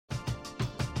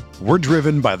We're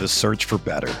driven by the search for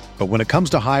better. But when it comes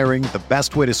to hiring, the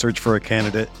best way to search for a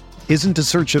candidate isn't to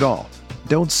search at all.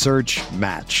 Don't search,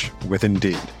 match with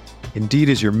Indeed. Indeed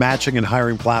is your matching and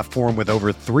hiring platform with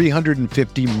over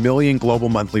 350 million global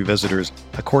monthly visitors,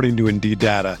 according to Indeed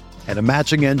data, and a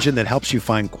matching engine that helps you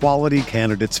find quality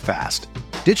candidates fast.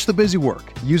 Ditch the busy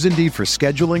work. Use Indeed for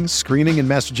scheduling, screening, and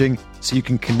messaging so you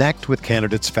can connect with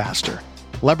candidates faster.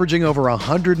 Leveraging over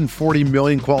 140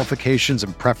 million qualifications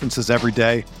and preferences every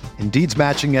day, Indeed's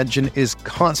matching engine is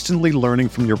constantly learning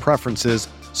from your preferences,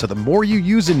 so the more you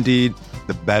use Indeed,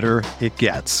 the better it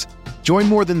gets. Join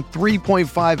more than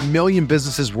 3.5 million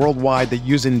businesses worldwide that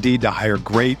use Indeed to hire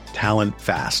great talent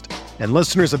fast. And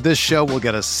listeners of this show will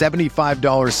get a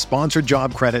 $75 sponsored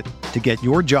job credit to get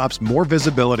your jobs more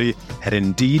visibility at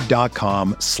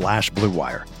Indeed.com/Blue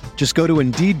Wire. Just go to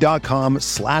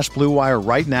Indeed.com/Blue Wire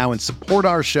right now and support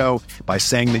our show by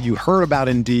saying that you heard about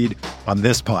Indeed on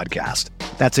this podcast.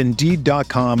 That's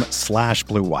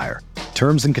Indeed.com/Blue Wire.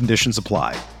 Terms and conditions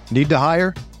apply. Need to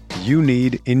hire? You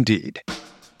need Indeed.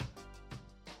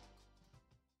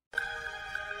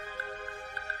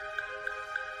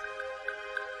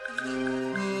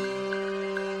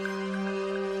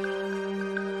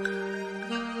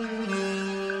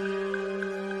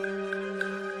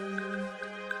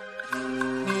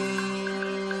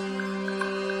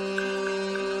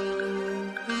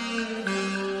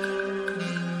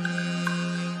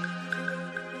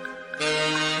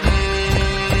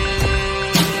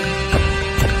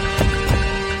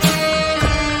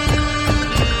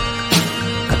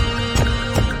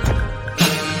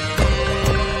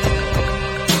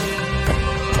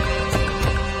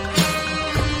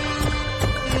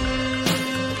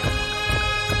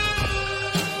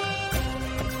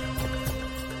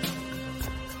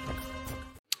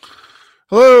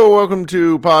 Hello, welcome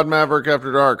to Pod Maverick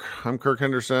After Dark. I'm Kirk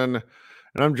Henderson,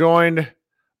 and I'm joined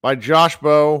by Josh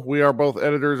Bowe. We are both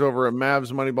editors over at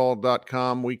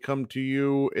MavsMoneyball.com. We come to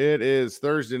you, it is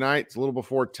Thursday night. It's a little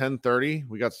before 10:30.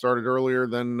 We got started earlier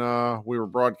than we were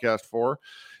broadcast for,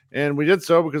 and we did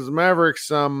so because the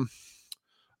Mavericks,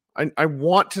 I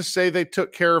want to say they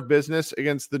took care of business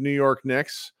against the New York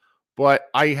Knicks, but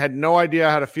I had no idea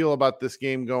how to feel about this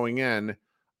game going in.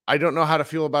 I don't know how to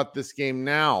feel about this game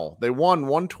now. They won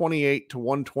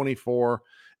 128-124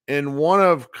 in one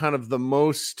of kind of the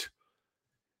most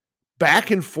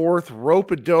back and forth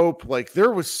rope-a-dope. Like,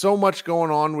 there was so much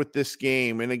going on with this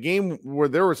game, in a game where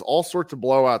there was all sorts of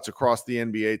blowouts across the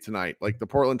NBA tonight. Like, the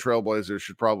Portland Trailblazers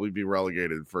should probably be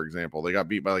relegated, for example. They got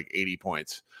beat by like 80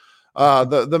 points.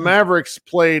 The Mavericks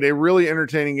played a really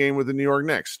entertaining game with the New York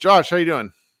Knicks. Josh, how you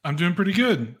doing? I'm doing pretty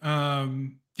good.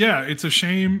 Yeah, it's a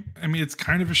shame. I mean, it's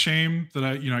kind of a shame that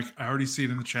I already see it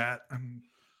in the chat.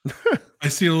 I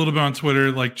see it a little bit on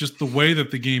Twitter, like just the way that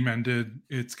the game ended.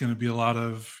 It's going to be a lot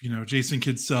of, Jason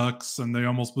Kidd sucks and they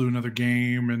almost blew another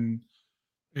game and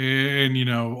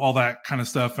all that kind of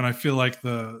stuff. And I feel like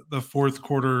the fourth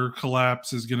quarter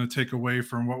collapse is going to take away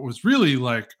from what was really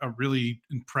like a really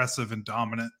impressive and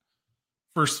dominant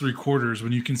first three quarters,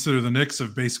 when you consider the Knicks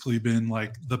have basically been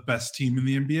like the best team in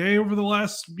the NBA over the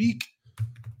last week.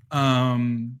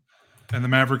 And the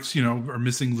Mavericks, are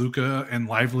missing Luka and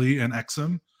Lively and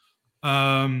Exum.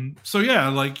 So yeah,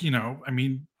 I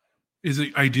mean, is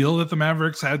it ideal that the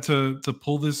Mavericks had to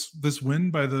pull this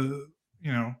win by the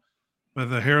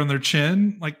hair on their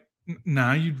chin? Like,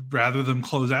 nah, you'd rather them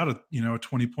close out a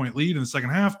 20-point lead in the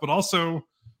second half, but also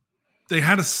they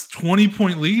had a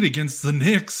 20-point lead against the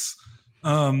Knicks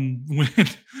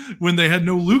when they had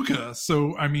no Luka.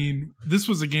 So, I mean, this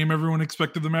was a game everyone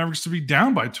expected the Mavericks to be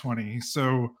down by 20.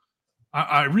 So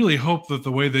I really hope that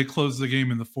the way they close the game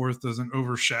in the fourth doesn't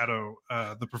overshadow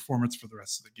the performance for the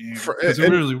rest of the game. Because it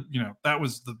really, that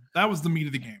was the meat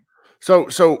of the game.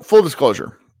 So full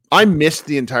disclosure, I missed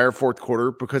the entire fourth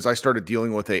quarter because I started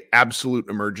dealing with a absolute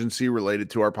emergency related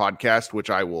to our podcast, which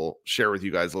I will share with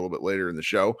you guys a little bit later in the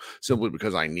show, simply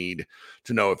because I need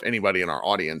to know if anybody in our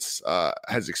audience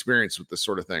has experience with this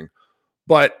sort of thing.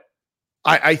 But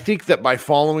I think that by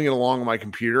following it along on my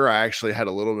computer, I actually had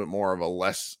a little bit more of a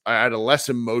less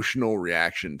emotional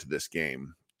reaction to this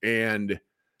game. And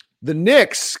the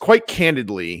Knicks, quite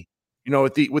candidly,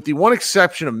 with the one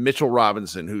exception of Mitchell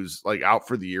Robinson, who's like out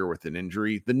for the year with an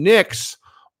injury, the Knicks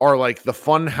are like the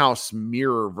funhouse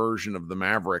mirror version of the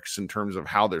Mavericks in terms of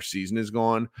how their season is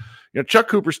gone. Chuck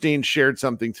Cooperstein shared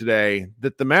something today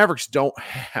that the Mavericks don't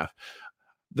have.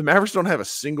 The Mavericks don't have a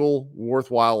single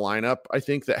worthwhile lineup, I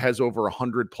think, that has over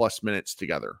 100 plus minutes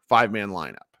together, 5-man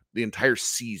lineup, the entire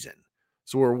season.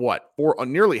 So we're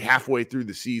nearly halfway through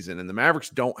the season, and the Mavericks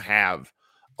don't have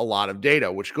a lot of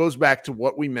data, which goes back to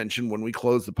what we mentioned when we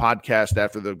closed the podcast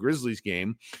after the Grizzlies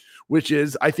game, which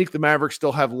is I think the Mavericks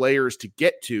still have layers to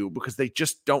get to because they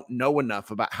just don't know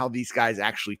enough about how these guys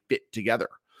actually fit together.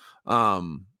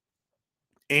 And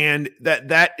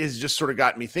that is just sort of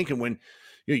got me thinking when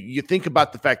you think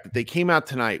about the fact that they came out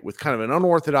tonight with kind of an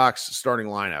unorthodox starting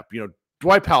lineup.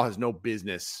 Dwight Powell has no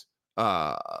business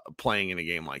playing in a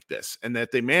game like this, and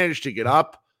that they managed to get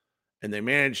up and they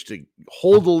managed to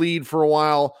hold the lead for a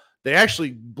while. They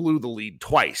actually blew the lead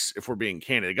twice, if we're being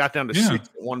candid. It got down to 6 at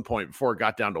one point before it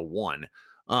got down to 1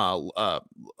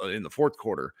 in the fourth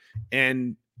quarter.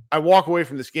 And I walk away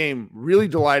from this game really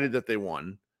delighted that they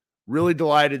won, really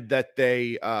delighted that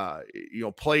they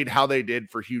played how they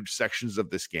did for huge sections of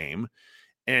this game.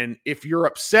 And if you're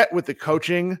upset with the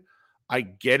coaching, I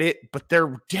get it, but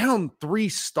they're down 3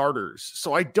 starters.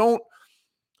 So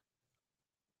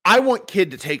I want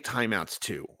Kidd to take timeouts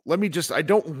too. I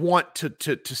don't want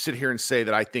to sit here and say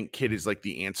that I think Kidd is like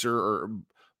the answer,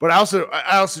 but I also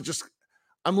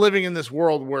I'm living in this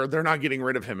world where they're not getting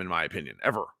rid of him, in my opinion,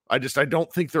 ever. I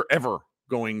don't think they're ever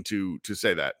going to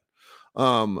say that.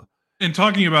 And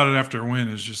talking about it after a win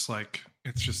is just like,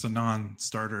 it's just a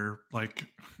non-starter. Like,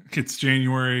 it's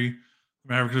January,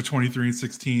 Mavericks are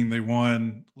 23-16. They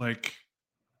won. Like,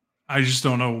 I just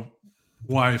don't know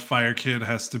why Fire Kid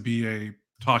has to be a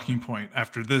talking point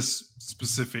after this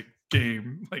specific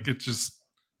game. Like, it's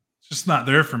just not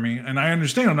there for me. And I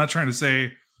understand. I'm not trying to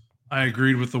say I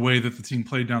agreed with the way that the team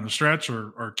played down the stretch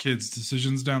or Kid's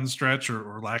decisions down the stretch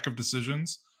or lack of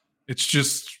decisions. It's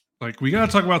just like, we got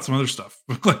to talk about some other stuff.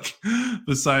 Like,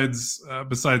 besides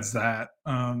that,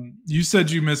 you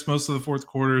said you missed most of the fourth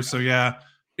quarter. So yeah,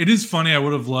 it is funny. I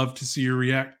would have loved to see you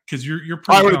react because you're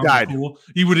pretty. I would have died. Cool.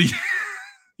 You would have.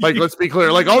 Like, let's be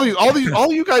clear. Like all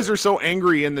you guys are so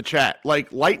angry in the chat.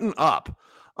 Like, lighten up.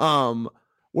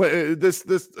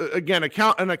 This again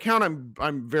an account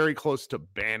I'm very close to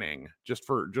banning just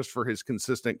for his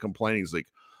consistent complaining. Like,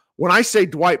 when I say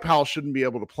Dwight Powell shouldn't be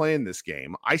able to play in this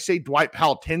game, I say Dwight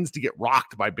Powell tends to get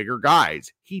rocked by bigger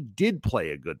guys. He did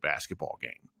play a good basketball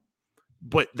game.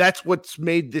 But that's what's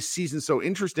made this season so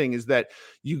interesting is that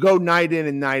you go night in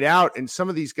and night out, and some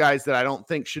of these guys that I don't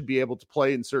think should be able to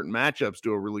play in certain matchups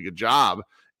do a really good job.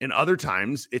 And other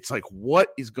times it's like, what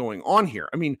is going on here?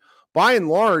 I mean, by and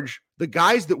large, the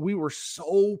guys that we were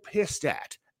so pissed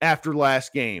at after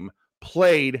last game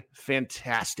played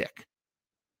fantastic.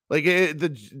 Like,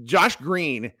 Josh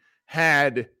Green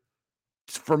had,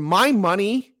 for my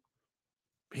money,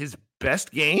 his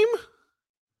best game.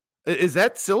 Is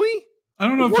that silly? I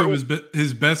don't know if it was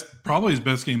his best, probably his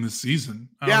best game this season.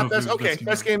 Yeah,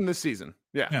 best game this season.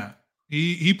 Yeah.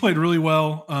 He played really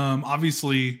well.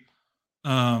 Obviously,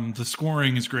 the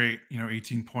scoring is great.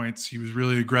 18 points. He was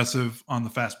really aggressive on the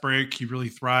fast break. He really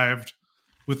thrived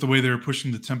with the way they were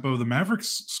pushing the tempo. The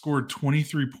Mavericks scored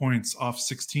 23 points off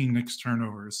 16 Knicks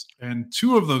turnovers, and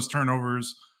 2 of those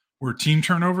turnovers were team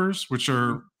turnovers, which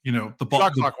are the ball,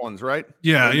 shot clock ones, right?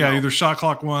 Yeah, either shot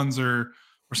clock ones or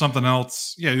something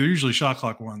else. Yeah, they're usually shot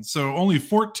clock ones. So only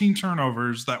 14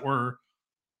 turnovers that were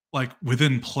like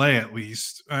within play, at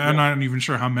least. I'm not even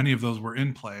sure how many of those were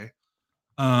in play.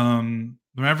 The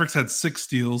Mavericks had 6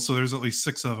 steals, so there's at least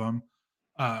 6 of them.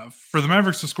 For the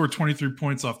Mavericks to score 23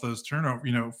 points off those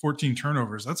 14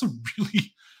 turnovers, that's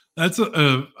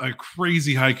a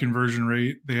crazy high conversion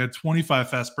rate. They had 25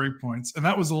 fast break points, and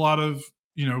that was a lot of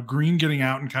Green getting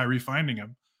out and Kyrie finding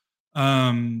him.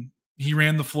 He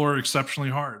ran the floor exceptionally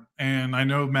hard, and I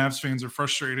know Mavs fans are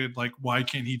frustrated. Like, why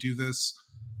can't he do this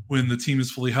when the team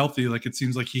is fully healthy? Like, it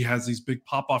seems like he has these big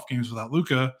pop-off games without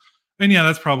Luka. And yeah,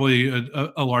 that's probably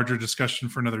a larger discussion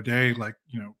for another day. Like,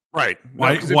 right?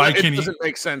 Why it doesn't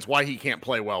make sense why he can't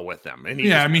play well with them. And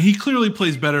he clearly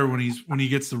plays better when he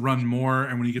gets to run more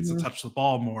and when he gets to touch the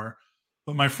ball more.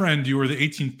 But my friend, you were the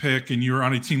 18th pick and you were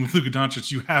on a team with Luka Doncic.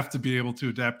 You have to be able to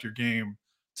adapt your game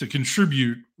to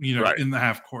contribute, right, in the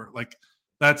half court. Like,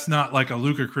 that's not like a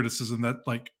Luka criticism. That,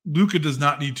 like, Luka does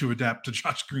not need to adapt to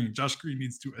Josh Green. Josh Green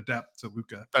needs to adapt to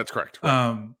Luka. That's correct.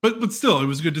 Right. But still, it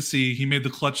was good to see. He made the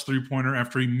clutch 3-pointer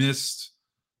after he missed.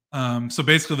 So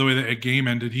basically, the way that a game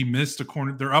ended, he missed a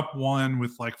corner. They're up 1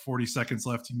 with like 40 seconds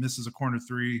left. He misses a corner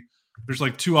 3. There's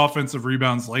like 2 offensive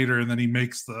rebounds later, and then he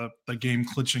makes the game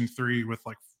clinching 3 with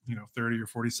like 30 or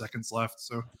 40 seconds left.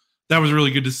 So that was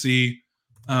really good to see.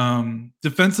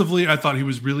 Defensively, I thought he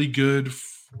was really good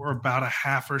for about a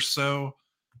half or so.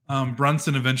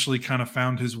 Brunson eventually kind of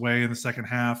found his way in the second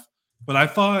half, but I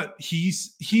thought he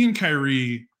and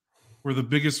Kyrie were the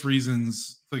biggest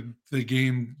reasons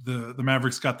the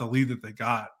Mavericks got the lead that they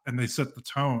got, and they set the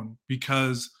tone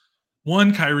because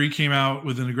one, Kyrie came out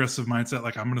with an aggressive mindset,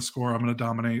 like, I'm going to score, I'm going to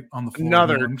dominate on the floor.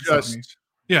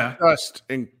 Yeah. Just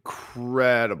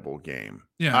incredible game.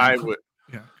 Yeah.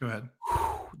 Yeah. Go ahead.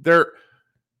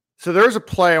 So there's a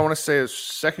play, I want to say his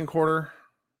second quarter,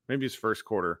 maybe his first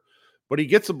quarter, but he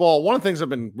gets the ball. One of the things I've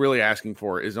been really asking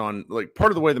for is on like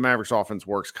part of the way the Mavericks offense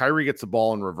works. Kyrie gets the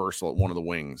ball in reversal at one of the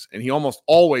wings, and he almost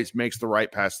always makes the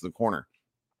right pass to the corner.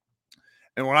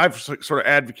 And what I've sort of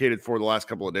advocated for the last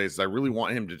couple of days is I really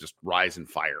want him to just rise and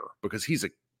fire because he's a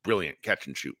brilliant catch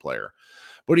and shoot player.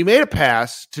 But he made a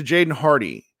pass to Jaden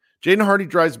Hardy. Jaden Hardy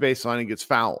drives baseline and gets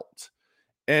fouled.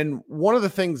 And one of the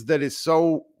things that is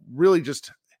so really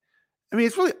just, I mean,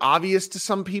 it's really obvious to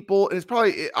some people, and it's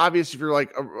probably obvious if you're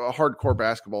like a hardcore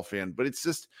basketball fan, but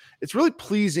it's really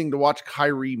pleasing to watch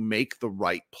Kyrie make the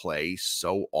right play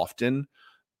so often,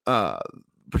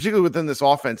 particularly within this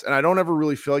offense. And I don't ever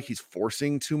really feel like he's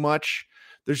forcing too much.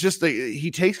 There's just he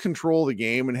takes control of the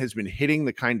game and has been hitting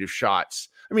the kind of shots.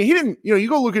 I mean, he didn't, you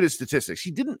go look at his statistics.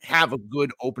 He didn't have a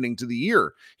good opening to the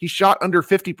year. He shot under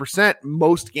 50%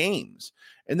 most games.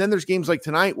 And then there's games like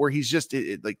tonight where he's just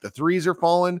like the threes are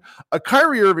falling. A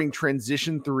Kyrie Irving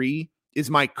transition three is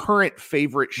my current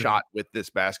favorite shot with this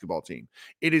basketball team.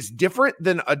 It is different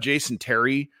than a Jason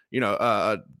Terry,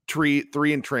 a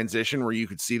three in transition where you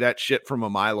could see that shit from a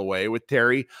mile away with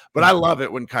Terry. But I love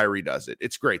it when Kyrie does it.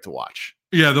 It's great to watch.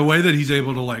 Yeah, the way that he's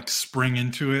able to like spring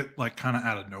into it, like kind of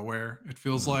out of nowhere, it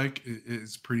feels like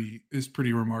is pretty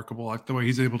remarkable. Like the way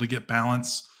he's able to get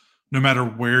balance no matter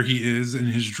where he is in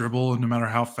his dribble and no matter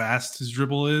how fast his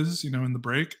dribble is, in the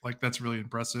break, like that's really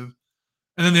impressive.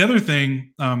 And then the other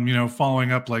thing,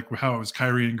 following up like how it was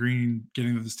Kyrie and Green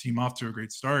getting this team off to a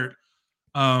great start.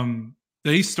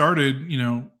 They started,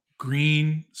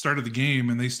 Green started the game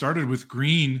and they started with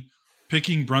Green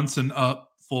picking Brunson up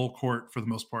full court for the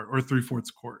most part, or 3/4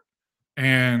 court.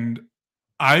 And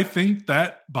I think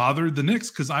that bothered the Knicks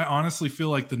because I honestly feel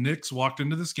like the Knicks walked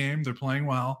into this game. They're playing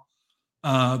well.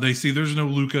 They see there's no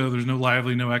Luka, there's no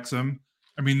Lively, no Exum.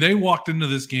 I mean, they walked into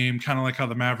this game kind of like how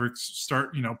the Mavericks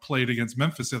played against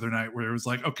Memphis the other night, where it was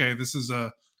like, okay, this is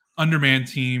a undermanned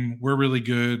team. We're really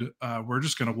good. We're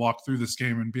just going to walk through this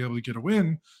game and be able to get a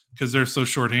win because they're so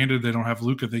shorthanded. They don't have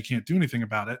Luka. They can't do anything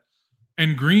about it.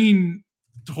 And Green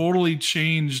totally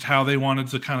changed how they wanted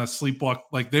to kind of sleepwalk.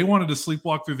 Like they wanted to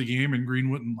sleepwalk through the game and Green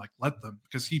wouldn't let them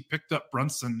because he picked up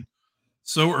Brunson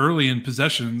so early in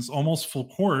possessions, almost full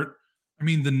court. I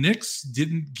mean, the Knicks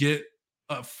didn't get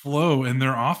a flow in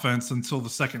their offense until the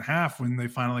second half when they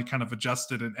finally kind of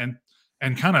adjusted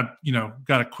and kind of,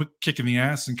 got a quick kick in the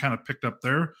ass and kind of picked up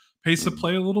their pace of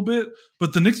play a little bit.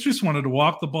 But the Knicks just wanted to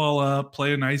walk the ball up,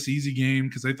 play a nice, easy game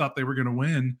because they thought they were going to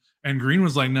win. And Green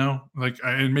was like, no,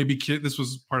 and maybe this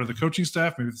was part of the coaching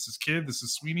staff. Maybe this is Kidd, this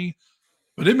is Sweeney.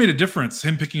 But it made a difference,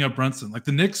 him picking up Brunson. Like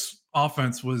the Knicks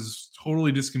offense was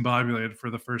totally discombobulated for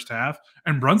the first half.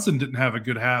 And Brunson didn't have a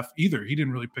good half either. He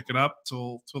didn't really pick it up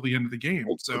till the end of the game.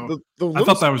 So I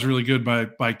thought that was really good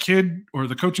by Kidd or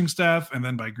the coaching staff and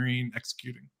then by Green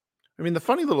executing. I mean, the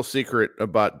funny little secret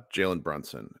about Jalen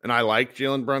Brunson, and I like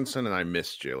Jalen Brunson and I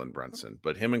miss Jalen Brunson,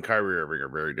 but him and Kyrie Irving are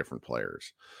very different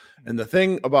players. And the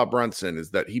thing about Brunson is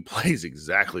that he plays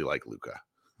exactly like Luka.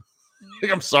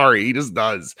 I'm sorry, he just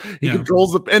does. He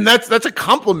controls and that's a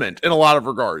compliment in a lot of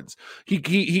regards.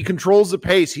 He controls the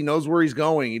pace. He knows where he's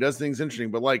going. He does things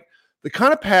interesting. But like the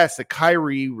kind of pass that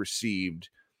Kyrie received,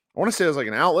 I want to say it was like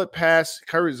an outlet pass.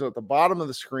 Kyrie's at the bottom of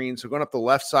the screen, so going up the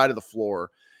left side of the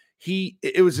floor.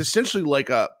 It was essentially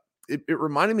like it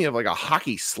reminded me of like a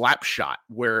hockey slap shot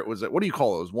where it was what do you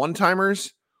call those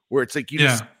one-timers where it's like you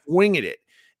just swing at it,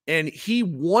 and he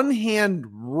one-hand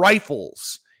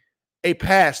rifles a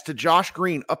pass to Josh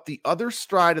Green up the other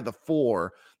side of the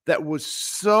floor that was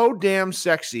so damn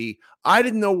sexy. I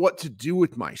didn't know what to do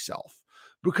with myself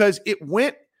because it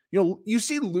went, you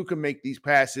see Luka make these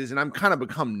passes and I'm kind of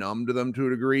become numb to them to a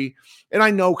degree. And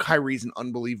I know Kyrie's an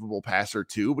unbelievable passer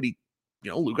too, but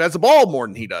Luka has the ball more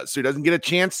than he does. So he doesn't get a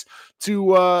chance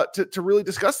to really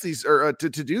discuss these or to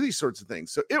do these sorts of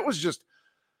things. So it was just,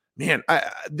 man,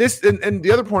 and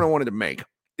the other point I wanted to make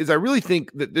is I really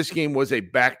think that this game was a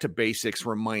back to basics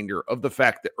reminder of the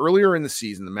fact that earlier in the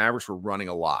season, the Mavericks were running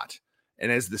a lot.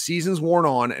 And as the season's worn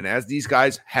on, and as these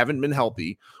guys haven't been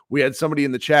healthy, we had somebody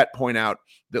in the chat point out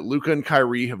that Luka and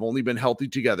Kyrie have only been healthy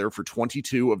together for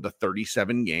 22 of the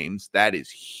 37 games. That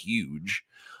is huge.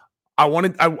 I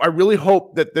really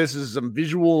hope that this is some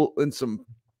visual and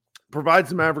provides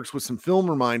the Mavericks with some film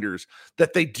reminders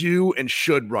that they do and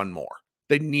should run more.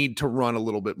 They need to run a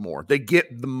little bit more. They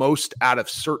get the most out of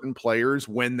certain players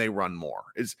when they run more.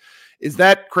 Is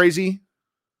that crazy?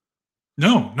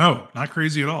 No, not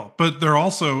crazy at all. But they're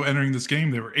also entering this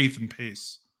game. They were 8th in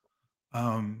pace.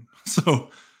 So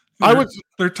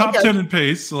they're top 10 in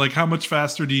pace. So like, how much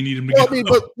faster do you need him to go?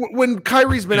 But when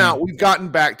Kyrie's been out, we've gotten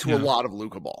back to a lot of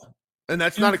Luka ball. And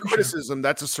that's not a criticism. Sure.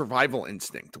 That's a survival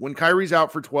instinct. When Kyrie's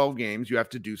out for 12 games, you have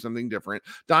to do something different.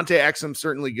 Dante Exum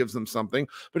certainly gives them something.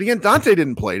 But again, Dante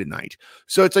didn't play tonight.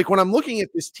 So it's like when I'm looking at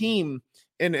this team,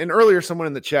 and earlier someone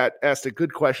in the chat asked a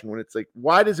good question when it's like,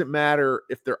 why does it matter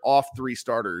if they're off 3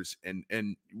 starters? And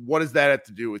what does that have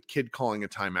to do with Kidd calling a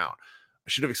timeout? I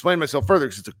should have explained myself further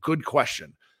because it's a good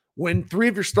question. When 3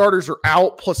 of your starters are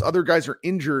out, plus other guys are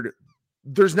injured,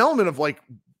 there's an element of like,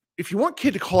 if you want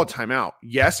Kidd to call a timeout,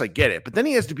 yes, I get it. But then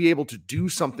he has to be able to do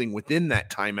something within that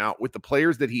timeout with the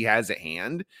players that he has at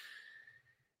hand.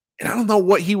 And I don't know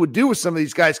what he would do with some of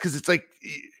these guys because it's like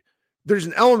there's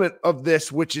an element of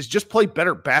this which is just play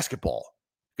better basketball,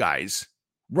 guys.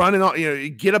 Running on,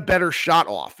 get a better shot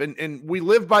off. And we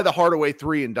live by the Hardaway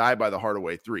 3 and die by the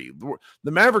Hardaway 3.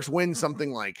 The Mavericks win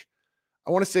something like,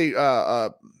 I want to say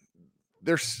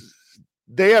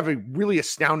they have a really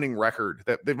astounding record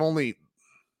that they've only,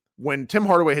 when Tim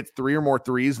Hardaway hits 3 or more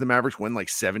threes, the Mavericks win like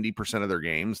 70% of their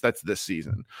games. That's this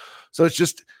season. So it's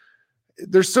just,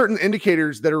 there's certain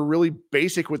indicators that are really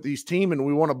basic with these team, and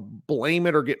we want to blame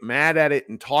it or get mad at it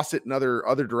and toss it in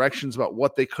other directions about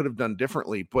what they could have done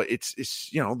differently. But it's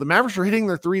the Mavericks are hitting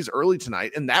their threes early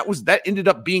tonight, and that ended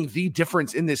up being the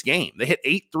difference in this game. They hit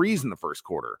 8 threes in the first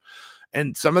quarter,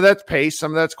 and some of that's pace,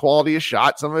 some of that's quality of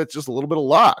shot, some of it's just a little bit of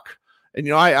luck. And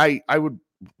I would,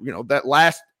 that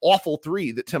last awful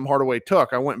 3 that Tim Hardaway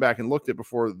took, I went back and looked at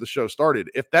before the show started.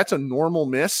 If that's a normal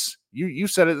miss, you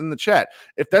said it in the chat.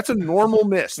 If that's a normal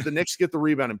miss, the Knicks get the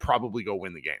rebound and probably go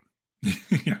win the game.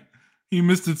 Yeah, he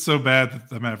missed it so bad that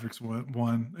the Mavericks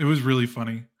won. It was really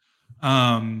funny.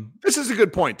 This is a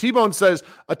good point. T-Bone says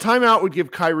a timeout would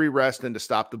give Kyrie rest and to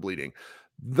stop the bleeding.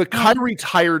 The Kyrie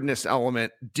tiredness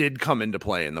element did come into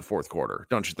play in the fourth quarter,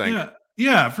 don't you think?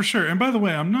 Yeah, for sure. And by the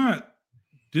way, I'm not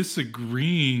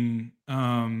disagreeing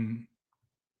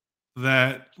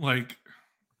that like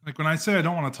when I say I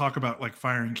don't want to talk about like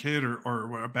firing Kidd or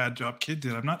what a bad job Kidd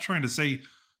did, I'm not trying to say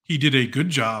he did a good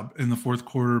job in the fourth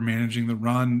quarter managing the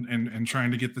run and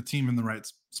trying to get the team in the right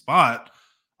spot.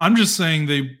 I'm just saying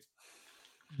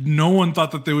no one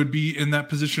thought that they would be in that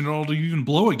position at all to even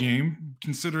blow a game,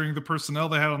 considering the personnel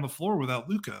they had on the floor without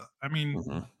Luka. I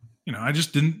mean, I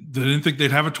just didn't think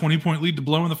they'd have a 20-point lead to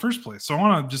blow in the first place. So I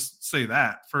want to just say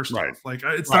that first off. Like,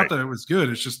 it's not that it was good.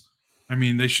 It's just, I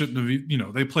mean, they shouldn't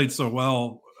have, they played so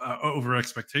well over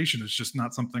expectation. It's just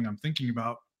not something I'm thinking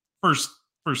about first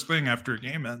thing after a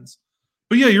game ends.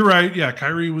 But yeah, you're right. Yeah,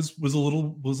 Kyrie was a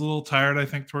little tired, I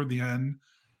think, toward the end.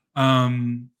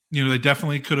 They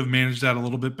definitely could have managed that a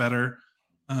little bit better.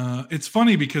 It's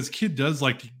funny because Kidd does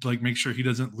like to make sure he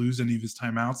doesn't lose any of his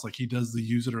timeouts. Like he does the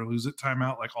use it or lose it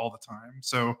timeout like all the time.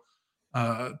 So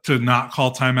to not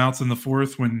call timeouts in the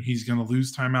fourth when he's going to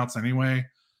lose timeouts anyway,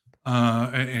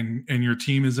 and your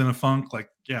team is in a funk, like,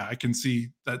 yeah, I can see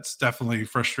that's definitely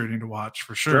frustrating to watch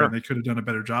for sure. And they could have done a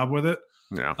better job with it.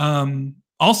 Yeah.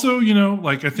 Also,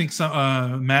 I think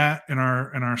some Matt in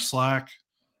our Slack,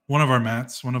 one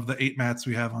of the 8 Matts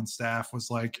we have on staff was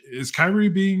like, is Kyrie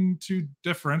being too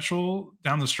differential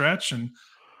down the stretch? And,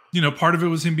 part of it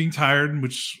was him being tired,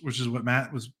 which is what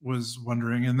Matt was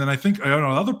wondering. And then I think, the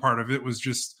other part of it was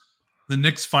just the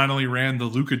Knicks finally ran the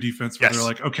Luka defense where they're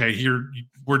like, okay,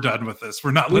 we're done with this.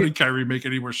 We're not letting Kyrie make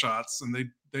any more shots. And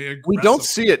we don't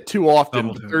see it too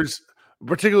often.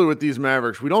 Particularly with these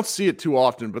Mavericks, we don't see it too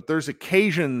often, but there's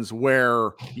occasions where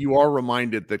you are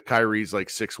reminded that Kyrie's like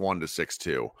 6'1" to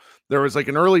 6'2". There was like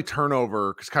an early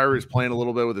turnover because Kyrie was playing a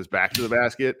little bit with his back to the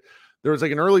basket. There was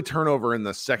like an early turnover in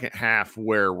the second half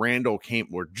where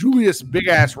Julius big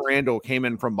ass Randle came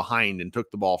in from behind and took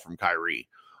the ball from Kyrie.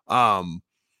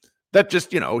 That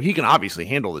just, he can obviously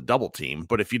handle the double team,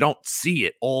 but if you don't see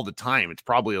it all the time, it's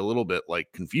probably a little bit like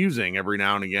confusing every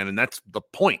now and again. And that's the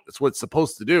point. That's what it's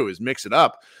supposed to do, is mix it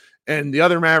up. And the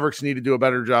other Mavericks need to do a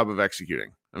better job of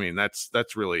executing. I mean, that's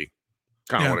really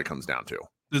kind of what it comes down to.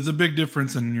 There's a big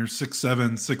difference in your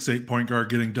 6'7", 6'8" point guard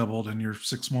getting doubled and your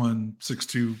 6'1",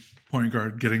 6'2" point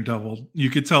guard getting doubled. You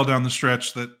could tell down the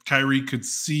stretch that Kyrie could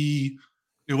see.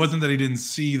 It wasn't that he didn't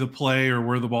see the play or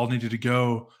where the ball needed to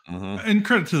go. And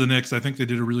credit to the Knicks. I think they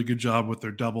did a really good job with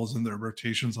their doubles and their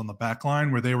rotations on the back line,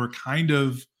 where they were kind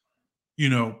of,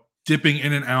 dipping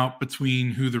in and out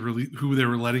between who they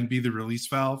were letting be the release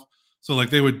valve. So like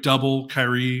they would double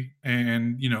Kyrie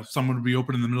and, someone would be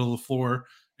open in the middle of the floor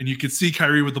and you could see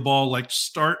Kyrie with the ball, like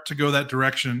start to go that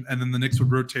direction. And then the Knicks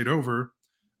would rotate over.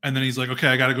 And then he's like, okay,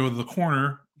 I got to go to the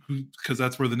corner because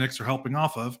that's where the Knicks are helping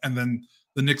off of. And then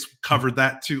the Knicks covered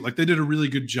that too. Like they did a really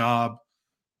good job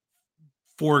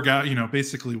 4 guys,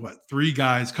 basically three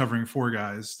guys covering 4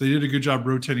 guys. They did a good job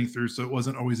rotating through, so it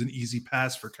wasn't always an easy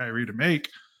pass for Kyrie to make.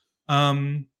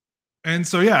 And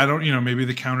so, I don't, maybe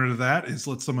the counter to that is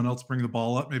let someone else bring the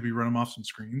ball up, maybe run him off some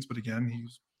screens. But again,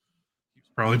 he's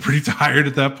probably pretty tired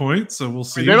at that point. So we'll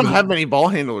see. They don't have many ball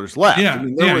handlers left. Yeah. I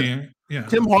mean,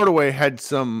 Tim Hardaway had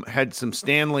some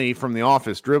Stanley from The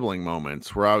Office dribbling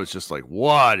moments where I was just like,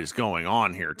 what is going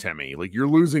on here, Timmy? Like, you're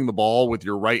losing the ball with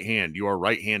your right hand. You are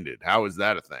right-handed. How is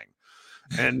that a thing?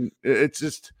 And it's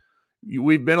just,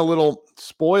 we've been a little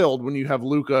spoiled when you have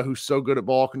Luka, who's so good at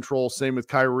ball control. Same with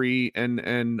Kyrie and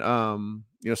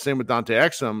same with Dante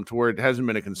Exum, to where it hasn't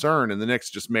been a concern, and the Knicks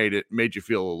just made you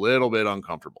feel a little bit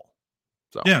uncomfortable.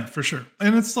 So yeah, for sure.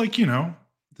 And it's like, the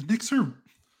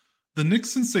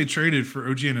Knicks since they traded for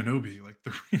OG Anunoby, like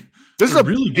this is a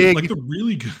really big, good. Like, they're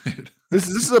really good. This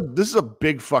is a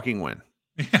big fucking win.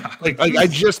 Yeah, it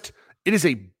is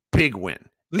a big win.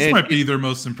 This might be their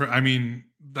most impressive. I mean,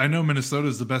 I know Minnesota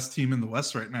is the best team in the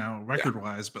West right now,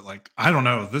 record-wise, but I don't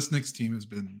know. This Knicks team has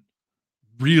been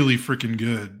really freaking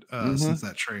good since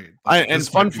that trade. And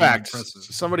fun fact,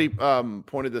 somebody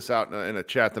pointed this out in a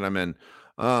chat that I'm in.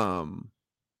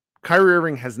 Kyrie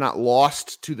Irving has not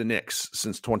lost to the Knicks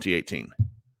since 2018.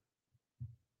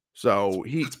 So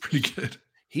that's pretty good.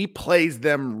 He plays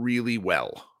them really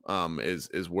well.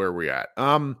 Is where we're at.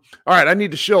 All right, I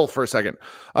need to chill for a second.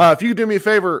 If you could do me a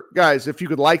favor, guys, if you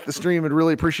could like the stream, I'd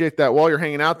really appreciate that. While you're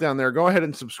hanging out down there, go ahead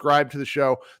and subscribe to the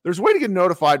show. There's a way to get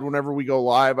notified whenever we go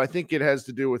live. I think it has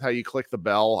to do with how you click the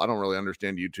bell. I don't really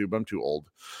understand YouTube. I'm too old.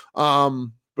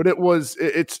 But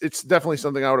it's definitely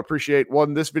something I would appreciate.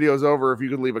 When this video is over, if you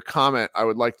could leave a comment, I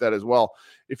would like that as well.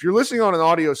 If you're listening on an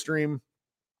audio stream,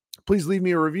 please leave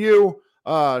me a review.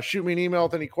 Shoot me an email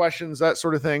with any questions, that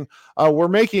sort of thing. We're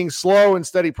making slow and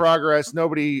steady progress.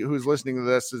 Nobody who's listening to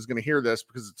this is going to hear this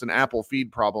because it's an Apple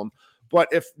feed problem. But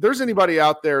if there's anybody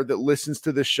out there that listens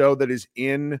to this show that is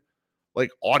in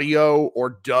like audio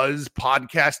or does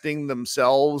podcasting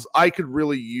themselves, I could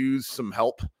really use some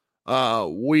help.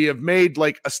 We have made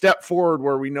like a step forward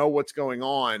where we know what's going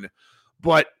on.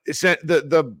 But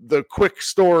the quick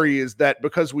story is that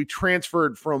because we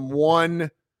transferred from one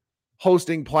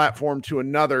hosting platform to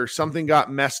another, something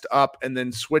got messed up and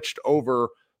then switched over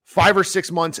 5 or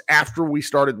 6 months after we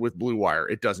started with Blue Wire.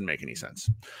 It doesn't make any sense.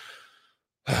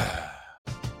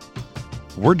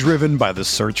 We're driven by the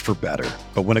search for better.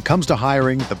 But when it comes to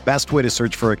hiring, the best way to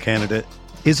search for a candidate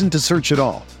isn't to search at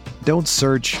all. Don't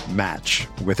search, match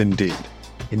with Indeed.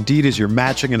 Indeed is your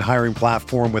matching and hiring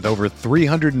platform with over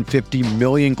 350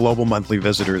 million global monthly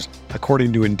visitors,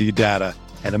 according to Indeed data,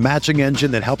 and a matching engine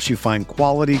that helps you find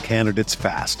quality candidates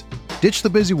fast. Ditch the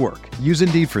busy work. Use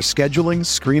Indeed for scheduling,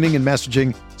 screening, and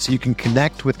messaging so you can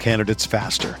connect with candidates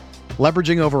faster.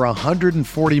 Leveraging over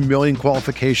 140 million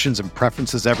qualifications and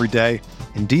preferences every day,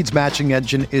 Indeed's matching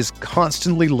engine is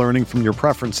constantly learning from your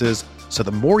preferences, so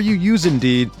the more you use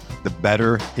Indeed, the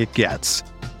better it gets.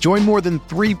 Join more than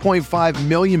 3.5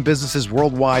 million businesses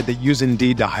worldwide that use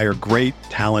Indeed to hire great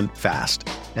talent fast.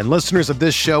 And listeners of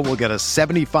this show will get a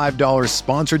 $75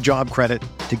 sponsored job credit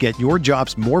to get your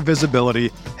jobs more visibility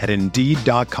at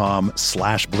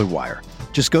Indeed.com/Blue Wire.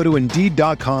 Just go to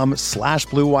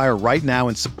Indeed.com/Blue Wire right now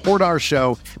and support our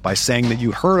show by saying that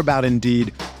you heard about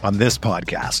Indeed on this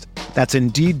podcast. That's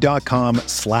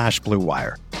Indeed.com/Blue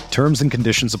Wire. Terms and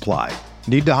conditions apply.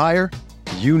 Need to hire?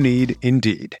 You need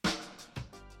Indeed.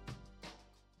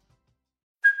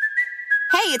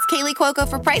 Hey, it's Kaylee Cuoco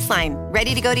for Priceline.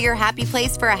 Ready to go to your happy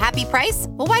place for a happy price?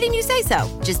 Well, why didn't you say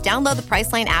so? Just download the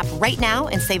Priceline app right now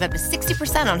and save up to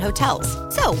 60% on hotels.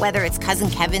 So whether it's Cousin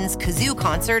Kevin's Kazoo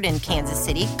Concert in Kansas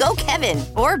City, go Kevin,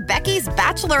 or Becky's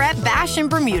Bachelorette Bash in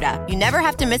Bermuda, you never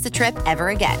have to miss a trip ever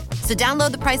again. So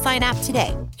download the Priceline app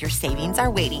today. Your savings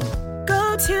are waiting.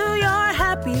 Go to your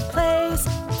happy place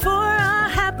for a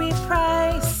happy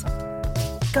price.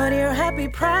 Go to your happy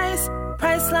price,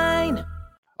 Priceline.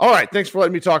 All right, thanks for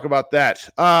letting me talk about that.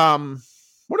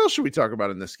 What else should we talk about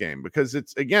in this game? Because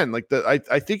it's, again, like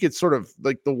I think it's sort of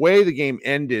like the way the game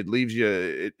ended leaves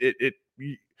you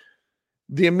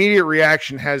the immediate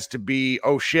reaction has to be,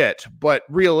 oh shit. But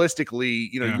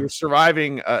realistically, you're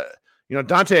surviving.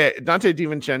 Dante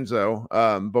DiVincenzo,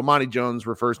 Bomani Jones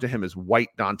refers to him as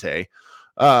White Dante,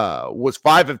 was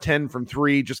 5 of 10 from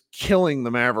 3, just killing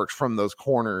the Mavericks from those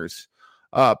corners.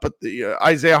 But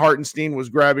Isaiah Hartenstein was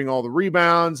grabbing all the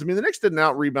rebounds. I mean, the Knicks didn't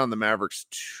out-rebound the Mavericks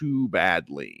too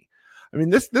badly. I mean,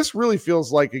 this really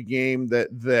feels like a game that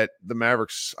the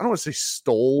Mavericks, I don't want to say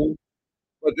stole,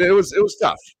 but it was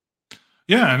tough.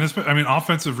 Yeah, and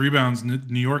offensive rebounds,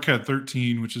 New York had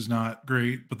 13, which is not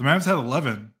great, but the Mavs had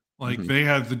 11. Like, they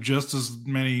had just as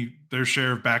many, their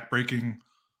share of backbreaking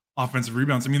offensive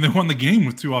rebounds. I mean, they won the game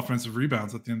with 2 offensive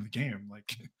rebounds at the end of the game.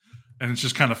 Like, and it's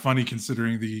just kind of funny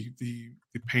considering the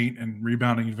paint and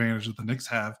rebounding advantage that the Knicks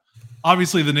have.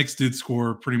 Obviously, the Knicks did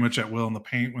score pretty much at will in the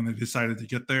paint when they decided to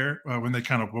get there, when they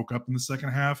kind of woke up in the second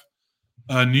half.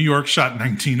 New York shot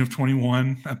 19 of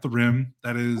 21 at the rim.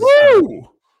 That is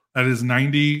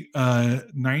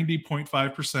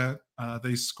 90.5%.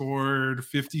 They scored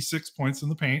 56 points in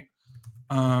the paint.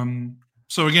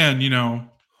 So again,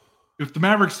 if the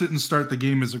Mavericks didn't start the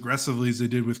game as aggressively as they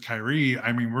did with Kyrie,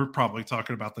 I mean, we're probably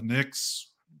talking about the Knicks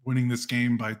winning this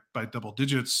game by double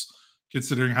digits,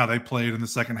 considering how they played in the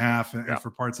second half and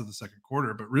for parts of the second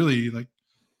quarter. But really, like,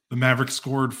 the Mavericks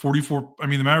scored 44. I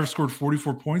mean, the Mavericks scored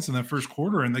 44 points in that first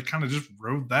quarter, and they kind of just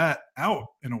rode that out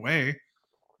in a way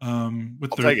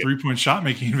with their 3-point shot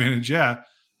making advantage. Yeah.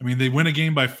 I mean, they win a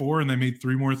game by 4 and they made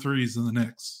 3 more threes than the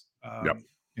Knicks.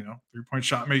 3-point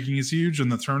shot making is huge,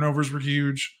 and the turnovers were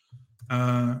huge.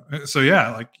 So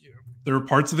yeah, like, there were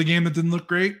parts of the game that didn't look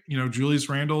great. Julius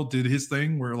Randle did his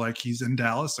thing where, like, he's in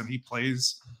Dallas and he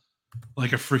plays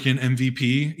like a freaking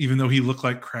MVP, even though he looked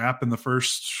like crap in the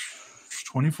first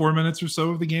 24 minutes or so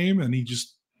of the game, and he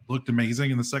just looked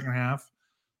amazing in the second half.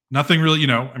 Nothing really,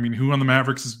 I mean, who on the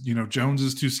Mavericks is, Jones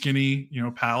is too skinny,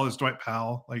 Powell is Dwight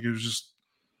Powell. Like, it was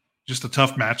just a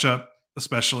tough matchup,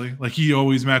 especially. Like, he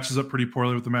always matches up pretty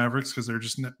poorly with the Mavericks because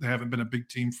they haven't been a big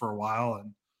team for a while,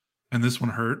 and this one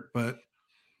hurt. But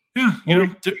yeah, go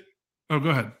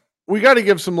ahead. We got to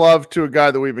give some love to a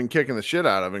guy that we've been kicking the shit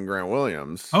out of in Grant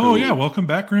Williams. Oh, yeah. Welcome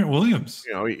back, Grant Williams.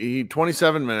 He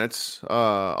 27 minutes,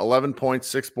 11 points,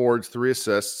 6 boards, 3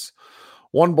 assists,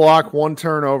 1 block, 1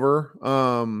 turnover.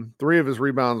 3 of his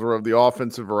rebounds were of the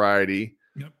offensive variety.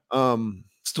 Yep.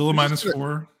 Still a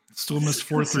 -4. Still missed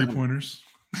 4 3-pointers.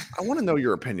 I want to know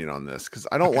your opinion on this because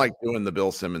I don't like doing the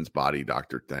Bill Simmons body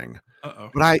doctor thing. Uh-oh.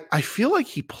 But I feel like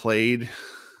he played.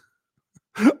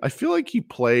 I feel like he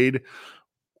played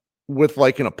with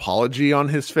like an apology on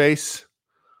his face.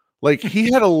 Like,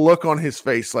 he had a look on his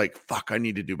face like, fuck, I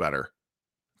need to do better.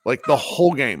 Like, the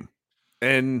whole game.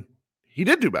 And he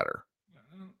did do better.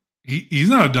 He's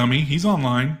not a dummy. He's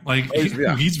online. Like,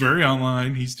 he's very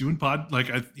online. He's doing like,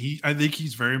 I think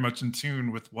he's very much in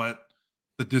tune with what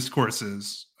the discourse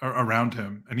is around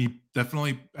him. And he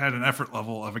definitely had an effort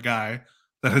level of a guy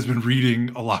that has been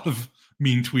reading a lot of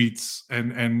mean tweets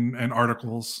and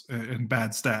articles and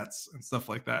bad stats and stuff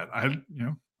like that.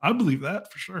 I believe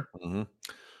that for sure. Mm-hmm.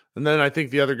 And then I think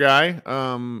the other guy,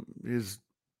 his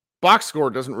box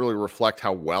score doesn't really reflect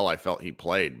how well I felt he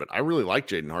played, but I really liked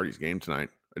Jaden Hardy's game tonight.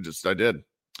 I did.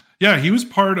 Yeah, he was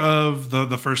part of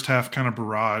the first half kind of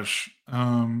barrage.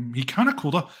 He kind of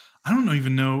cooled off. I don't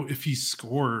even know if he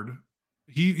scored.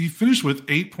 He finished with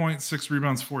 8 points, 6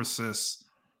 rebounds, 4 assists.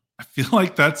 I feel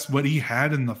like that's what he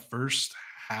had in the first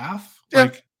half.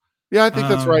 Yeah. I think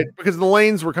that's right, because the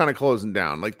lanes were kind of closing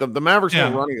down. Like, the Mavericks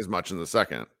weren't running as much in the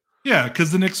second. Yeah,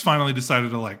 because the Knicks finally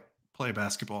decided to, like, play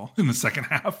basketball in the second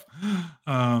half.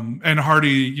 And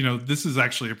Hardy, this is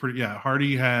actually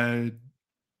Hardy had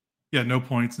no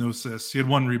points, no assists. He had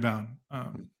 1 rebound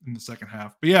in the second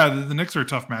half. But yeah, the Knicks are a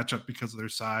tough matchup because of their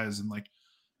size, and like,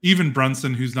 even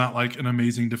Brunson, who's not like an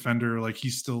amazing defender, like,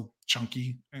 he's still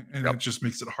chunky, and it just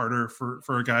makes it harder for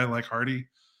a guy like Hardy.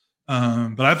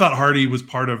 But I thought Hardy was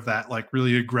part of that, like,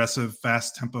 really aggressive,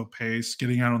 fast tempo pace,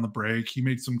 getting out on the break. He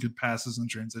made some good passes in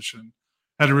transition.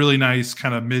 Had a really nice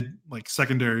kind of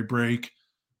secondary break,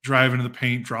 drive into the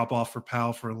paint, drop off for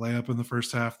Powell for a layup in the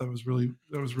first half. That was really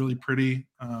pretty.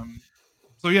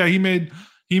 So yeah, he made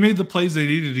the plays they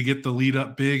needed to get the lead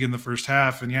up big in the first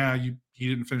half. And yeah, he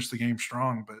didn't finish the game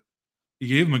strong, but he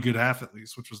gave him a good half at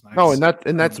least, which was nice. Oh, and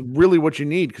that's really what you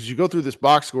need, because you go through this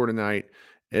box score tonight,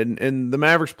 and the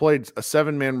Mavericks played a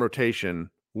 7-man rotation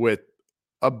with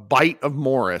a bite of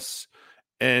Morris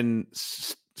and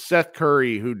Seth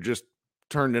Curry, who just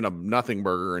turned in a nothing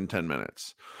burger in 10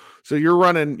 minutes. So you're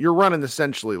running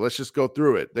essentially. Let's just go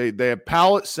through it. They have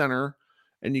Powell at center,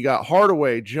 and you got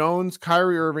Hardaway, Jones,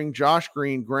 Kyrie Irving, Josh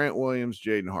Green, Grant Williams,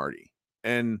 Jaden Hardy.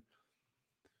 And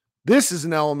this is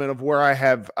an element of where I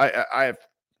have a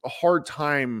hard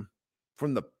time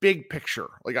from the big picture.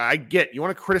 Like, I get you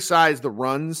want to criticize the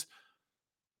runs.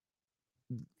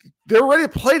 They're ready to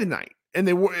play tonight, and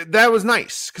that was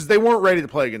nice because they weren't ready to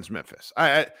play against Memphis.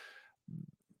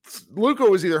 Luka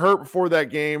was either hurt before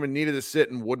that game and needed to sit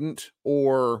and wouldn't,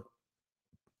 or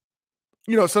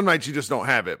some nights you just don't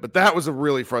have it. But that was a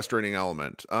really frustrating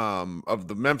element of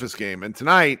the Memphis game. And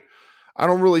tonight, I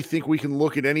don't really think we can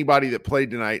look at anybody that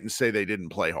played tonight and say they didn't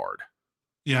play hard.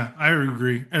 Yeah, I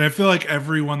agree. And I feel like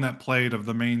everyone that played of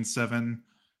the main 7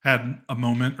 had a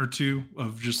moment or two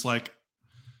of just like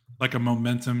like a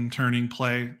momentum turning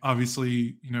play.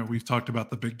 Obviously, we've talked about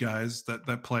the big guys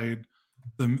that played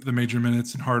the major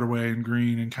minutes, and Hardaway and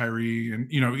Green and Kyrie,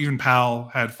 and even Powell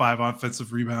had 5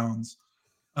 offensive rebounds,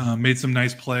 made some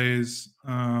nice plays.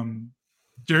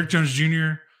 Derek Jones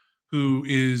Jr., who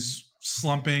is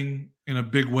slumping in a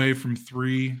big way from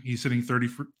 3. He's hitting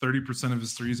 30% of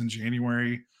his threes in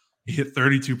January. He hit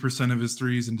 32% of his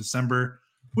threes in December,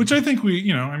 which I think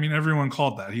everyone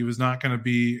called that. He was not going to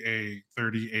be a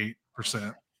 38%,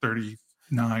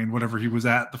 39, whatever he was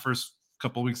at the first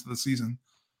couple of weeks of the season.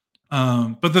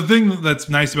 But the thing that's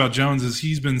nice about Jones is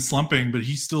he's been slumping, but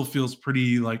he still feels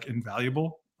pretty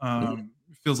invaluable.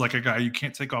 Feels like a guy you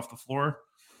can't take off the floor.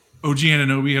 OG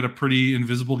Anunoby had a pretty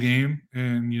invisible game,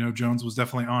 and Jones was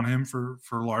definitely on him for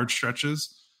large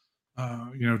stretches.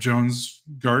 Jones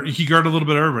guarded a little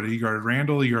bit of everybody. He guarded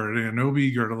Randall, he guarded Anunoby,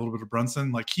 he guarded a little bit of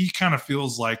Brunson. He kind of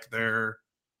feels like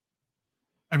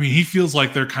he feels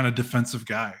like they're kind of defensive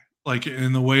guy,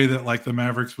 in the way that the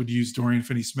Mavericks would use Dorian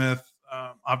Finney-Smith.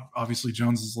 Obviously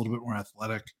Jones is a little bit more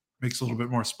athletic, makes a little bit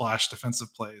more splash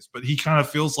defensive plays, but he kind of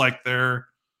feels like they're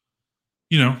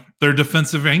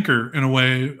defensive anchor in a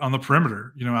way on the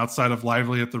perimeter, outside of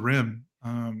Lively at the rim.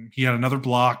 He had another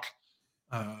block.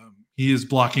 He is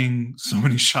blocking so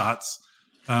many shots.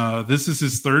 This is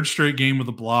his 3rd straight game with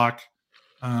a block.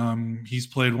 He's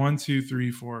played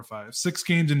 6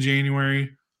 games in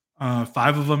January.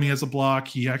 5 of them he has a block.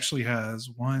 He actually has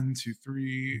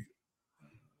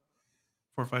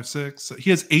 6. He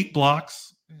has 8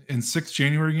 blocks in 6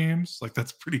 January games.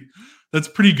 That's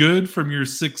pretty good from your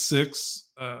 6'6"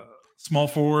 small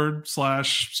forward /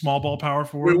 small ball power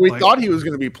forward. We thought he was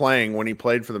going to be playing when he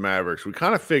played for the Mavericks. We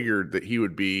kind of figured that he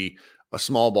would be a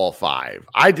small ball 5.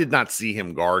 I did not see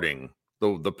him guarding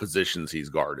the positions he's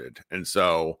guarded, and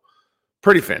so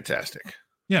pretty fantastic.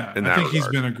 Yeah, I think he's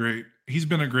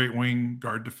been a great wing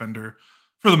guard defender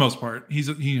for the most part.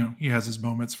 He has his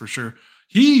moments for sure.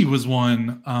 He was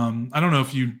one. I don't know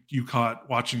if you caught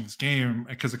watching this game,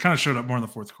 because it kind of showed up more in the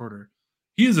 4th quarter.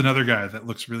 He is another guy that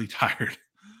looks really tired.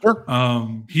 Sure.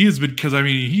 He has been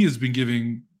he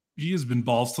has been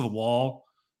balls to the wall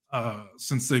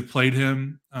since they've played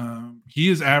him. He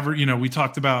is average. We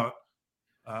talked about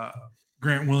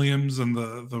Grant Williams and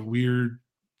the weird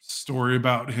story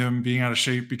about him being out of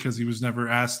shape because he was never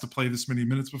asked to play this many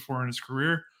minutes before in his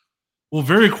career. Well,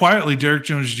 very quietly, Derek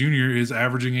Jones Jr. is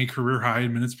averaging a career high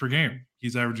in minutes per game.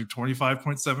 He's averaging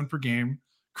 25.7 per game.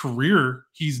 Career,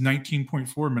 he's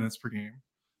 19.4 minutes per game.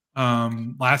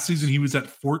 Last season, he was at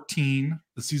 14.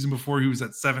 The season before, he was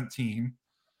at 17.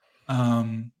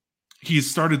 He's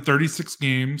started 36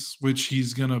 games, which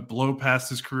he's going to blow past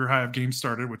his career high of games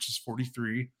started, which is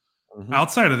 43. Mm-hmm.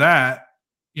 Outside of that,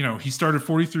 he started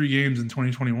 43 games in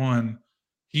 2021.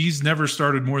 He's never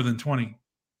started more than 20.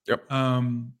 Yep.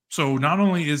 So not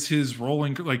only is his role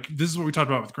this is what we talked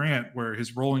about with Grant, where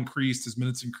his role increased, his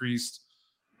minutes increased,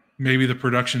 maybe the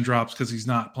production drops because he's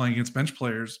not playing against bench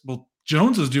players. Well,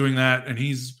 Jones is doing that, and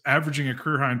he's averaging a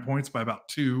career high in points by about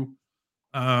 2.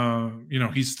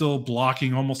 He's still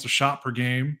blocking almost a shot per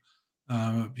game.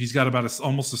 He's got about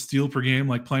almost a steal per game,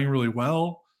 playing really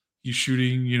well. He's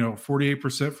shooting,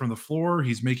 48% from the floor.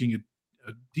 He's making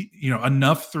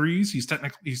enough threes. He's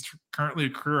currently a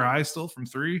career high still from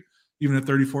 3, even at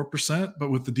 34%. But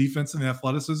with the defense and the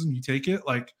athleticism, you take it.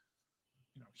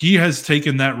 He has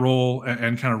taken that role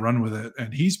and kind of run with it.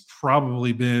 And he's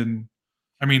probably been,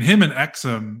 him and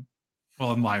Exum,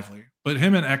 and Lively, but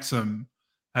him and Exum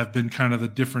have been kind of the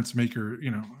difference maker.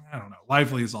 I don't know.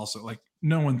 Lively is also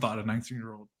no one thought a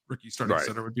 19-year-old rookie starting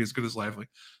center would be as good as Lively.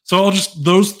 So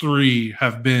those 3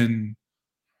 have been,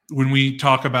 when we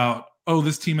talk about,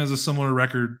 this team has a similar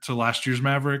record to last year's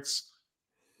Mavericks.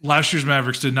 Last year's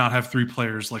Mavericks did not have 3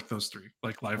 players like those 3,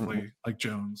 like Lively, mm-hmm. like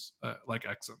Jones, like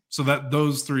Exum. So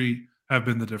those 3 have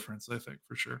been the difference, I think,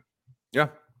 for sure. Yeah,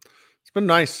 it's been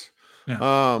nice.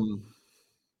 Yeah.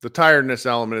 The tiredness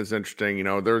element is interesting.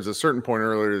 There was a certain point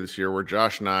earlier this year where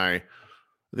Josh and I,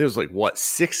 there was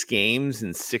 6 games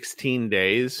in 16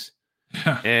 days.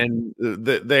 Yeah. And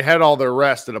they had all their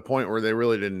rest at a point where they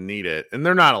really didn't need it. And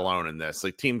they're not alone in this.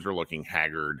 Teams are looking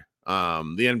haggard. The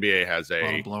NBA has a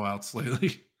lot of blowouts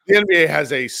lately. The NBA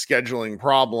has a scheduling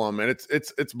problem, and it's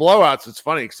blowouts. It's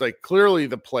funny because clearly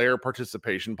the player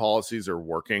participation policies are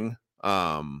working.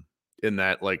 In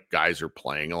that guys are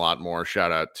playing a lot more.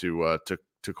 Shout out to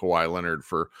Kawhi Leonard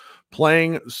for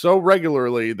playing so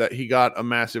regularly that he got a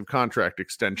massive contract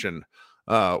extension.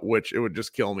 Which it would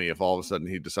just kill me if all of a sudden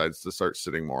he decides to start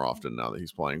sitting more often now that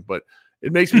he's playing. But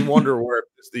it makes me wonder where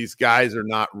these guys are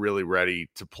not really ready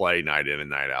to play night in and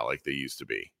night out like they used to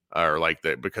be. or like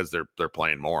because they're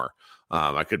playing more.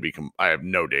 I have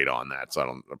no data on that, so I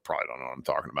probably don't know what I'm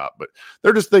talking about. But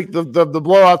they're just the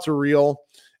blowouts are real,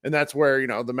 and that's where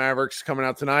the Mavericks coming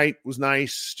out tonight was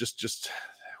nice.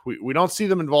 We don't see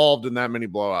them involved in that many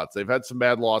blowouts. They've had some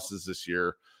bad losses this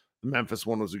year. The Memphis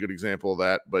one was a good example of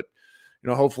that, but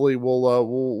hopefully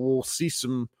we'll see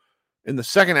some in the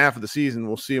second half of the season.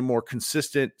 We'll see a more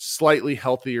consistent, slightly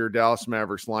healthier Dallas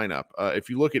Mavericks lineup. If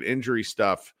you look at injury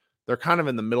stuff, they're kind of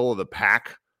in the middle of the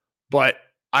pack, but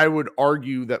I would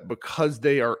argue that because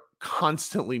they are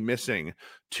constantly missing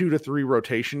 2 to 3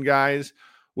 rotation guys,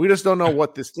 we just don't know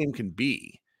what this team can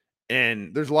be.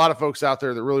 And there's a lot of folks out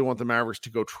there that really want the Mavericks to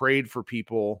go trade for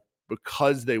people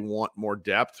because they want more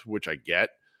depth, which I get.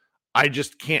 I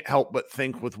just can't help but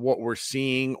think with what we're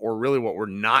seeing, or really what we're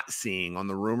not seeing on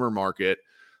the rumor market,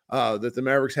 that the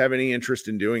Mavericks have any interest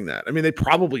in doing that. I mean, they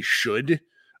probably should.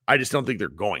 I just don't think they're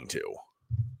going to.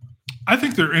 I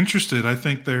think they're interested. I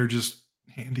think they're just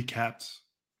handicapped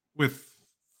with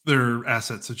their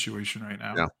asset situation right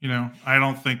now. Yeah. I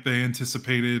don't think they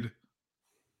anticipated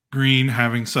Green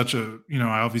having such a,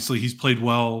 obviously he's played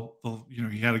well.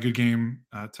 He had a good game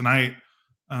tonight.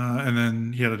 And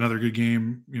then he had another good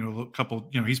game, a couple,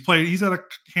 he's had a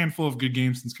handful of good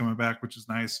games since coming back, which is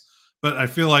nice. But I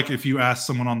feel like if you ask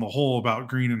someone on the whole about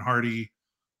Green and Hardy,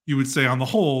 you would say on the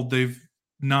whole, they've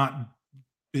not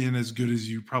been as good as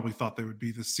you probably thought they would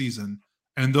be this season.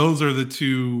 And those are the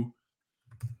two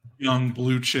young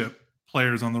blue chip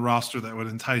players on the roster that would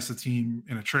entice a team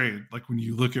in a trade. Like when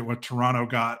you look at what Toronto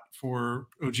got for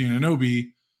OG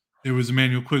Anunoby, it was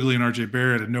Emmanuel Quigley and RJ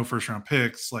Barrett and no first round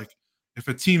picks. Like if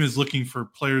a team is looking for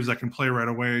players that can play right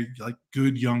away, like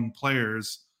good young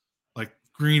players, like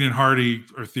Green and Hardy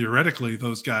are theoretically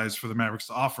those guys for the Mavericks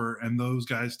to offer. And those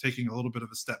guys taking a little bit of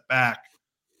a step back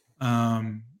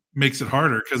makes it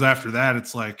harder. Cause after that,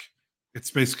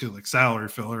 it's basically like salary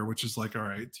filler, which is like, all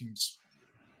right, teams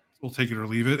will take it or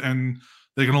leave it. And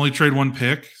they can only trade 1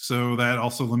 pick. So that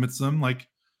also limits them. Like,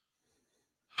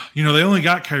 they only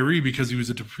got Kyrie because he was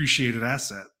a depreciated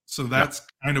asset. So that's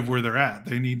kind of where they're at.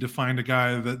 They need to find a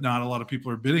guy that not a lot of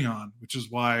people are bidding on, which is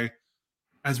why,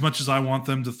 as much as I want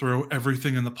them to throw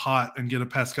everything in the pot and get a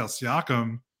Pascal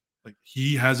Siakam, like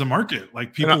he has a market.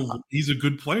 Like he's a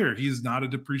good player. He's not a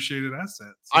depreciated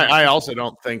asset. So I also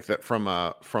don't think that from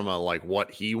a like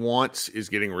what he wants is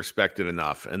getting respected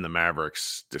enough in the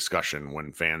Mavericks discussion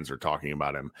when fans are talking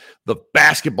about him. The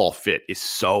basketball fit is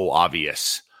so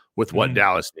obvious with what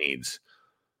Dallas needs,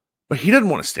 but he doesn't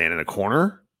want to stand in a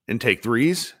corner and take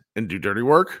threes and do dirty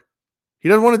work. He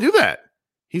doesn't want to do that.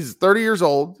 He's 30 years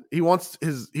old. He wants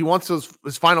his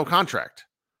final contract.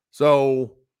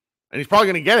 So, and he's probably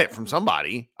going to get it from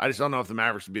somebody. I just don't know if the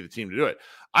Mavericks would be the team to do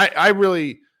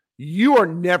it. You are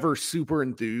never super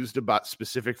enthused about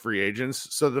specific free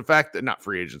agents. So the fact that not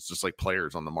free agents, just like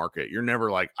players on the market, you're never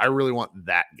like, I really want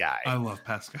that guy. I love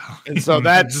Pascal. And so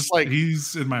that's just like,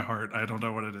 he's in my heart. I don't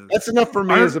know what it is. That's enough for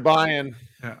me as a buy-in.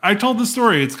 Yeah. I told the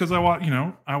story. It's because I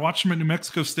watched him at New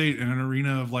Mexico State in an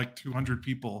arena of like 200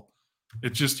 people.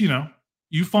 It's just,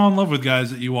 you fall in love with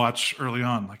guys that you watch early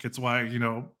on. Like it's why,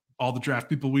 all the draft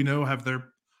people we know have their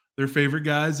favorite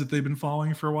guys that they've been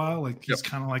following for a while. Like he's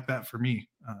kind of like that for me.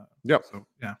 So,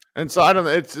 yeah. And so I don't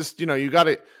know. It's just, you got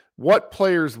it. What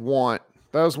players want.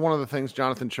 That was one of the things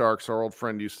Jonathan Sharks, our old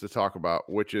friend, used to talk about,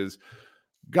 which is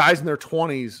guys in their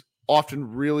 20s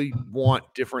often really want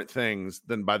different things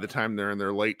than by the time they're in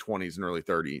their late 20s and early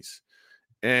 30s.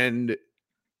 And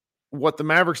what the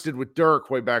Mavericks did with Dirk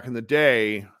way back in the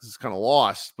day, this is kind of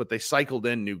lost, but they cycled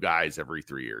in new guys every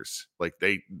 3 years. Like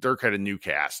Dirk had a new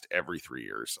cast every 3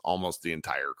 years, almost the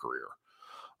entire career.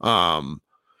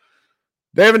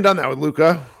 They haven't done that with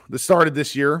Luka. This started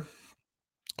this year.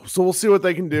 So we'll see what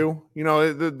they can do.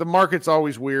 The market's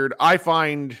always weird. I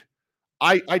find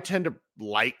I tend to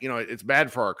like, it's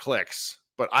bad for our clicks,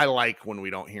 but I like when we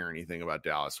don't hear anything about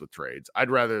Dallas with trades. I'd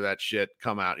rather that shit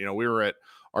come out. We were at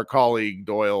our colleague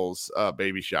Doyle's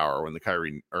baby shower when the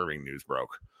Kyrie Irving news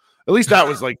broke. At least that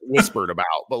was like whispered about,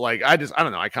 but like, I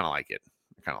don't know. I kind of like it.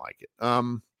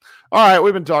 All right.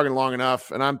 We've been talking long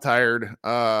enough and I'm tired.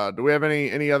 Do we have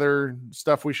any other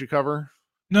stuff we should cover?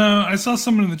 No, I saw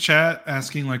someone in the chat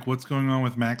asking like, what's going on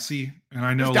with Maxey? And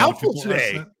I know he's a lot of doubtful people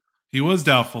today. He was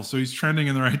doubtful. So he's trending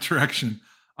in the right direction.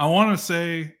 I want to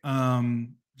say,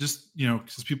 just,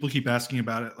 because people keep asking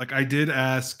about it. Like I did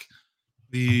ask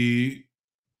the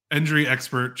injury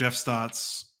expert, Jeff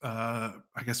Stotts, I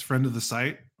guess friend of the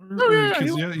site.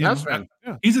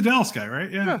 He's a Dallas guy, right?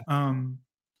 Yeah.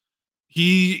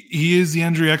 He is the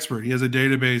injury expert. He has a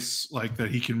database like that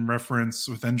he can reference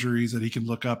with injuries that he can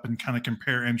look up and kind of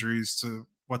compare injuries to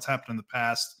what's happened in the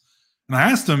past. And I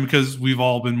asked him, because we've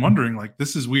all been wondering, like,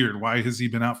 this is weird. Why has he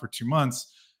been out for 2 months?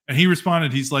 And he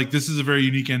responded, he's like, this is a very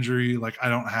unique injury. Like, I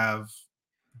don't have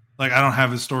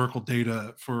historical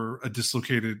data for a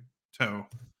dislocated toe.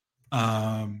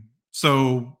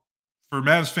 So for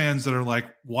Mavs fans that are like,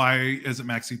 why isn't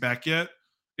Maxey back yet?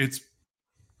 It's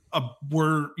a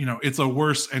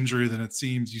worse injury than it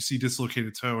seems. You see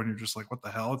dislocated toe and you're just like, what the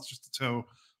hell? It's just a toe.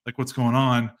 Like, what's going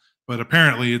on? But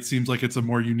apparently it seems like it's a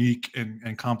more unique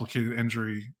and complicated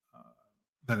injury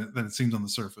than it seems on the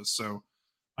surface. So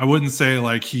I wouldn't say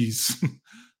like he's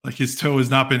like his toe has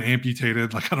not been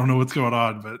amputated. Like, I don't know what's going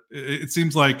on, but it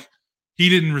seems like he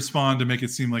didn't respond to make it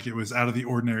seem like it was out of the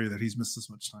ordinary that he's missed this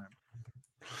much time.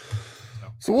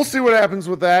 So we'll see what happens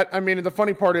with that. I mean, the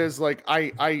funny part is, like,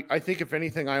 I think if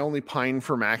anything, I only pine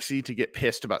for Maxey to get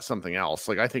pissed about something else.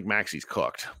 Like, I think Maxey's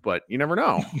cooked, but you never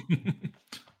know.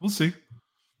 We'll see.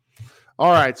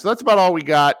 All right, so that's about all we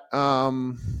got.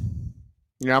 I'm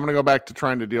going to go back to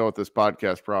trying to deal with this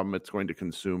podcast problem. It's going to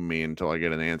consume me until I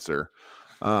get an answer.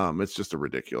 It's just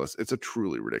it's a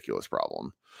truly ridiculous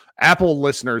problem. Apple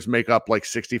listeners make up like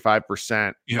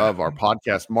 65% of our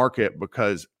podcast market,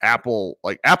 because Apple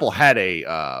had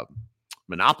a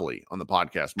monopoly on the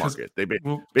podcast market. They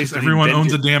basically everyone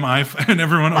owns a damn iPhone and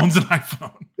everyone owns an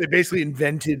iPhone. They basically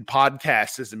invented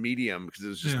podcasts as a medium because it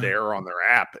was just there on their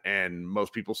app, and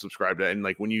most people subscribe to it. And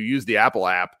like, when you use the Apple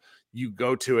app, you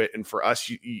go to it, and for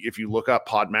us, if you look up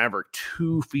Pod Maverick,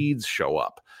 2 feeds show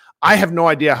up. I have no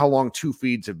idea how long 2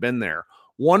 feeds have been there.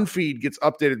 One feed gets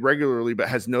updated regularly but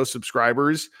has no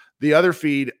subscribers. The other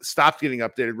feed stopped getting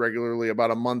updated regularly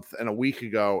about a month and a week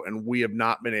ago, and we have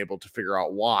not been able to figure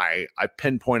out why. I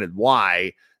pinpointed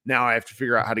why. Now I have to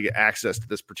figure out how to get access to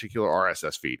this particular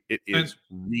RSS feed. It is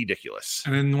ridiculous.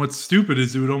 And then what's stupid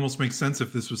is it would almost make sense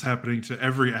if this was happening to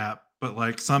every app, but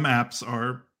like, some apps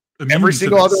are every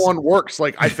single other one works.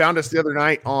 Like, I found us the other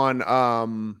night on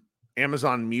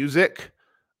Amazon Music.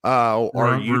 Or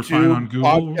YouTube on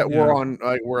Google. We're on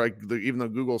even though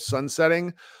Google's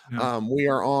sunsetting, we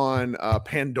are on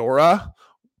Pandora,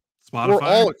 Spotify. We're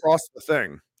all across the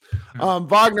thing.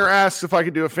 Wagner asks if I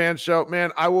could do a fan show.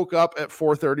 Man, I woke up at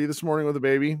 4:30 this morning with a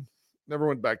baby, never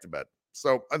went back to bed,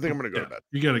 so I think I'm gonna go to bed.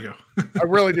 You gotta go. I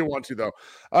really do want to, though.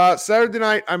 Saturday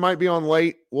night I might be on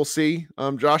late, we'll see.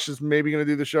 Josh is maybe gonna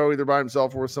do the show either by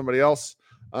himself or with somebody else.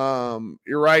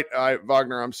 You're right,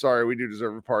 Wagner, I'm sorry, we do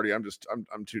deserve a party. I'm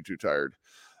too tired.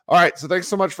 All right, so thanks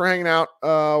so much for hanging out.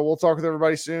 We'll talk with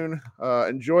everybody soon.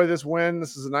 Enjoy this win.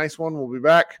 This is a nice one. We'll be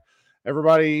back.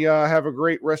 Everybody have a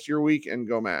great rest of your week, and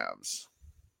go Mavs.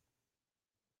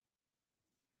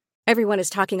 Everyone is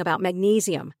talking about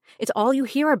magnesium. It's all you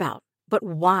hear about. But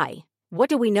why? What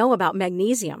do we know about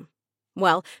magnesium?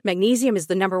 Well, magnesium is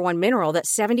the #1 mineral that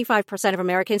 75% of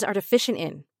Americans are deficient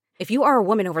in. If you are a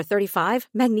woman over 35,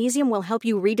 magnesium will help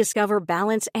you rediscover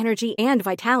balance, energy, and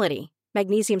vitality.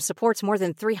 Magnesium supports more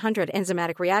than 300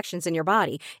 enzymatic reactions in your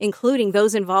body, including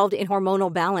those involved in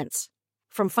hormonal balance.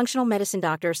 From functional medicine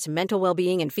doctors to mental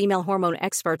well-being and female hormone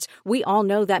experts, we all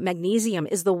know that magnesium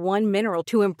is the one mineral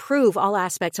to improve all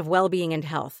aspects of well-being and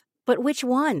health. But which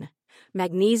one?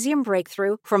 Magnesium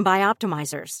Breakthrough from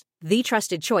Bioptimizers, the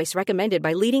trusted choice recommended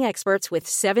by leading experts with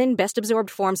 7 best-absorbed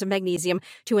forms of magnesium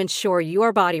to ensure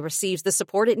your body receives the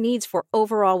support it needs for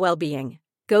overall well-being.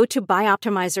 Go to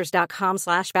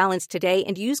bioptimizers.com/balance today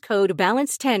and use code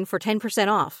BALANCE10 for 10%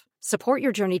 off. Support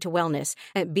your journey to wellness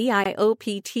at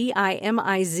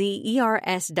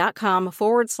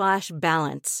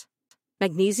bioptimizers.com/balance.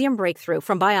 Magnesium Breakthrough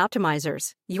from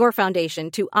Bioptimizers, your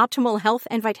foundation to optimal health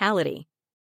and vitality.